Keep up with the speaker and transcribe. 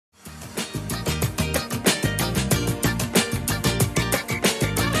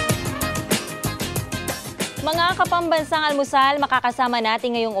Mga kapambansang almusal, makakasama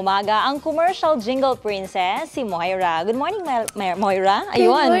natin ngayong umaga ang commercial jingle princess, si Moira. Good morning, Moira.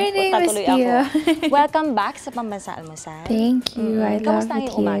 Ayun, good morning, tatuloy ako. Welcome back sa Pambansang Almusal. Thank you. I love Kamusta ang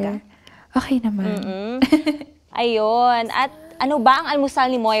it iyong umaga? Okay naman. Ayun. At ano ba ang almusal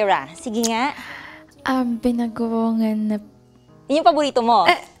ni Moira? Sige nga. Binagoongan na... Yung paborito mo?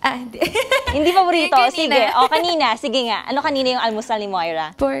 Hindi paborito? Kanina. Sige. O, kanina. Sige nga. Ano kanina yung almusal ni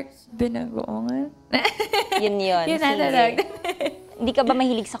Moira? Pork binagoongan. Yun. Yun na talaga. Hindi ka ba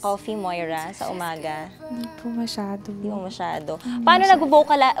mahilig sa coffee, Moira, sa umaga? Hindi po masyado. Hindi mo masyado. Paano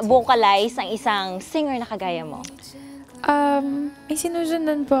nag-vocalize ang isang singer na kagaya mo? May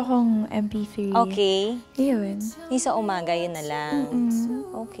sinusundan po akong MP3. Okay. Yun. Hindi sa umaga, yun na lang.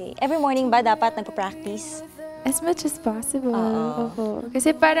 Okay. Every morning ba dapat nagpa-practice? As much as possible. Opo.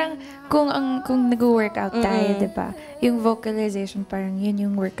 Kasi parang kung nag-workout tayo, diba? Yung vocalization, parang yun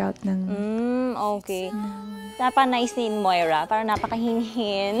yung workout ng... Okay. Napaka-nice ni Moira. Parang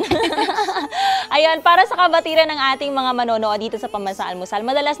napakahinhin. Ayan, para sa kabatiran ng ating mga manonood dito sa Pambansang Almusal,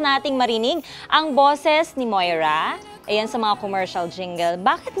 madalas nating marinig ang boses ni Moira. Ayan, sa mga commercial jingle.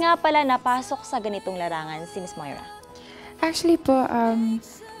 Bakit nga pala napasok sa ganitong larangan si Miss Moira? Actually po,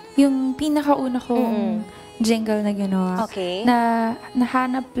 yung pinakauna kong jingle na ginawa, na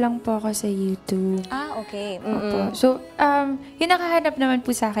nahanap lang po ako sa YouTube. Okay. Opo. So, yung nakahanap naman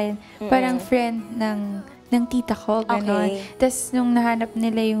po sa akin, parang friend ng tita ko, gano'n. Tapos, nung nahanap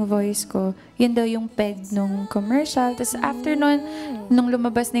nila yung voice ko, yun daw yung peg nung commercial. Tapos, after nun, nung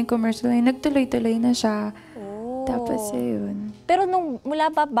lumabas na yung commercial, nagtuloy-tuloy na siya. Tapos, yun. Pero nung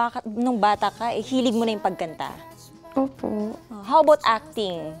bata ka, hilig mo na yung pagkanta? Opo. How about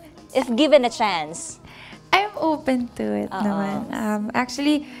acting? If given a chance? I'm open to it naman.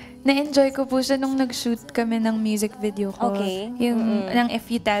 Actually, na-enjoy ko po siya nung nag-shoot kami ng music video ko. Okay. Yung ng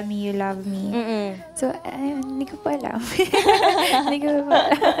If You Tell Me You Love Me. So, hindi ko pa alam.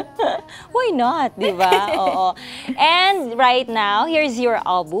 Why not, di ba? Oo. And right now, here's your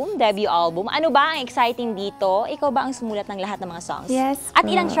album, debut album. Ano ba ang exciting dito? Ikaw ba ang sumulat ng lahat ng mga songs? Yes. At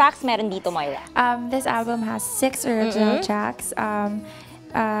ilang tracks meron dito, Moira? This album has 6 original tracks.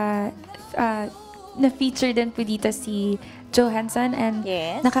 Na-feature din po dito si Johansson and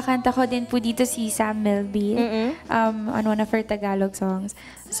nakakanta ko din po dito si Sam Melby on one of her Tagalog songs.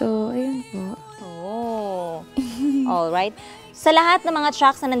 So, ayun po. Alright. Sa lahat ng mga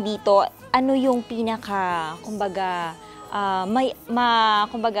tracks na nandito, ano yung pinaka, kumbaga, may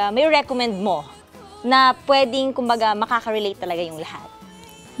recommend mo na pwedeng, kumbaga, makaka-relate talaga yung lahat?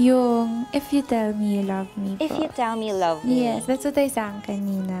 Yung If You Tell Me You Love Me po. If You Tell Me You Love Me. Yes, that's what I sang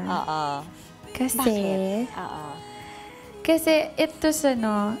kanina. Kasi, kasi ito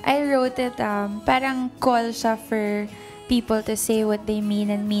I wrote it, parang call siya for people to say what they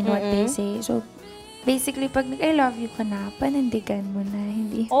mean and mean what they say. So, basically, pag I love you ka na, panindigan mo na,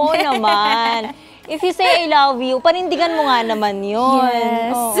 hindi. Oo naman. If you say I love you, panindigan mo nga naman yun.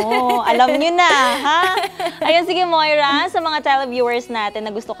 Yes. Oo, alam nyo na, ha? Ayun, sige Moira, sa mga televiewers natin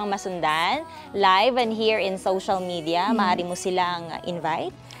na gusto kang masundan, live and here in social media, maaari mo silang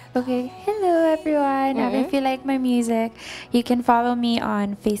invite. Okay, hello everyone. If you like my music, you can follow me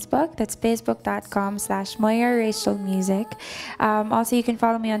on Facebook. That's facebook.com/MoiraRachelMusic. Also, you can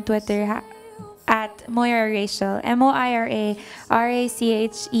follow me on Twitter at Moira Rachel, MoiraRachelle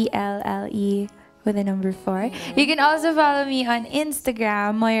with the number 4. You can also follow me on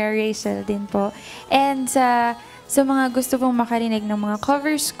Instagram, Moira Rachel din po. And sa mga gusto pong makarinig ng mga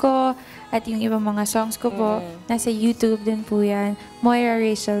covers ko at yung ibang mga songs ko po, nasa YouTube din po yan. Moira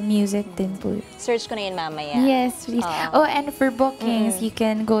Rachel Music din po. Search ko na yun mamaya. Yes, please. And for bookings, you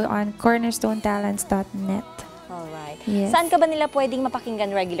can go on cornerstonetalents.net. Alright. Yes. Saan ka ba nila pwedeng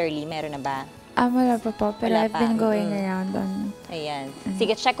mapakinggan regularly? Meron na ba? Wala pa po, pero I've been going around on... Ayan.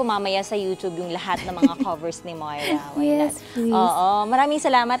 Sige, check ko mamaya sa YouTube yung lahat ng mga covers ni Moira. Yes, please. Oo. Maraming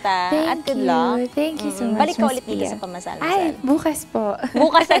salamat at good luck. Thank you so much, Balik ka ulit dito sa Pambansang Almusal. Ay, bukas po.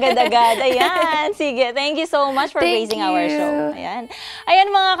 Bukas agad-agad. Ayan. Sige, thank you so much for gracing our show. Ayan. Ayan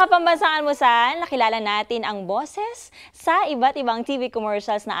mga kapambansang almusal, nakilala natin ang boses sa iba't ibang TV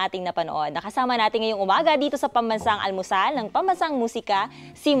commercials na ating napanood. Nakasama natin ngayong umaga dito sa Pambansang Almusal ng Pambansang Musika,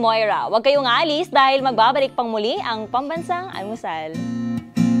 si Moira. Huwag kayong alis dahil magbabalik pang muli ang Pambansang Almusal.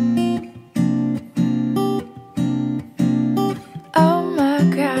 Oh my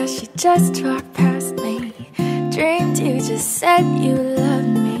gosh, you just walked past me. Dreamed you just said you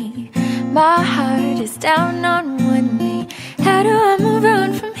loved me. My heart is down on one knee. How do I move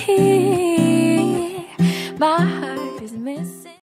on from here? My